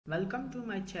Welcome to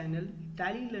my channel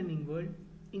Tally Learning World.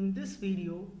 In this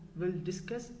video, we'll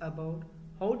discuss about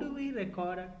how do we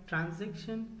record a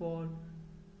transaction for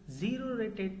zero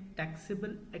rated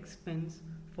taxable expense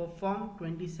for Form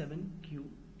 27Q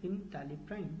in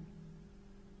TallyPrime.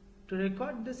 To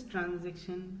record this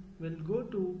transaction, we'll go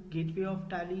to Gateway of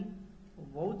Tally,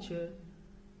 voucher,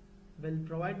 we'll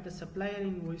provide the supplier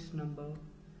invoice number.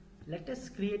 Let us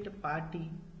create a party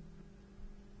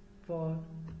for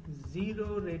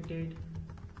zero rated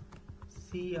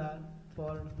CR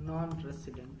for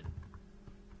non-resident.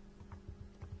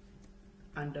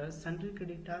 Under sundry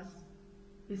creditors,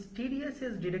 is TDS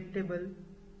is deductible?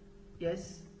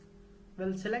 Yes.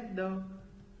 We'll select the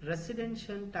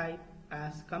residential type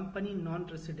as company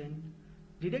non-resident,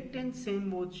 deduct in same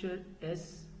voucher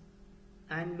yes,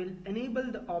 and will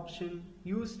enable the option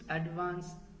use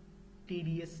advanced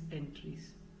TDS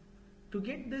entries. To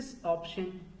get this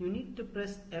option, you need to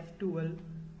press F12.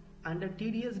 Under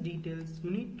TDS details,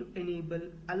 you need to enable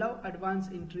allow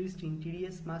advanced entries in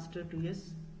TDS master to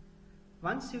yes.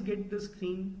 Once you get the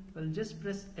screen, we'll just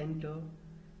press enter.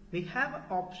 We have an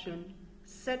option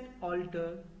set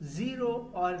alter 0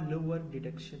 or lower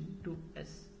deduction to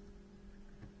yes.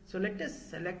 So let us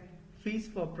select fees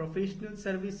for professional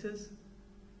services.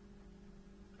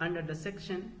 Under the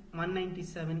section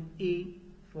 197A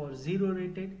for zero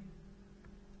rated,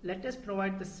 let us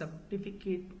provide the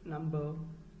certificate number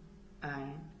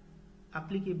and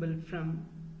applicable from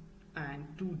and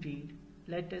to date.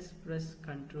 Let us press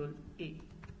Ctrl A.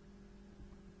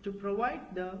 To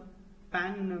provide the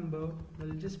PAN number,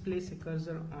 we'll just place a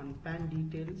cursor on PAN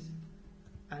details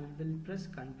and we'll press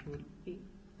Ctrl A.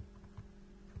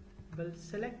 We'll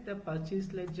select the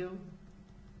purchase ledger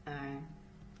and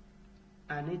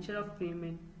a nature of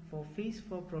payment for fees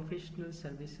for professional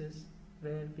services,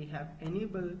 where we have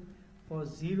enabled for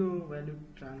zero value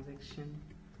transaction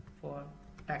for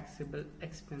taxable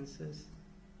expenses.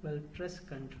 We'll press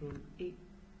Ctrl A.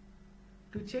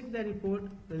 To check the report,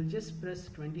 we'll just press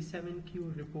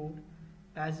 27Q report.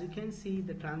 As you can see,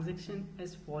 the transaction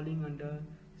is falling under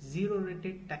zero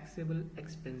rated taxable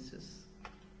expenses.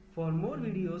 For more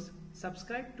videos,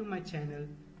 subscribe to my channel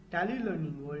Tally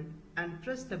Learning World and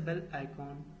press the bell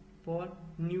icon for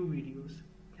new videos.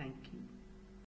 Thank you.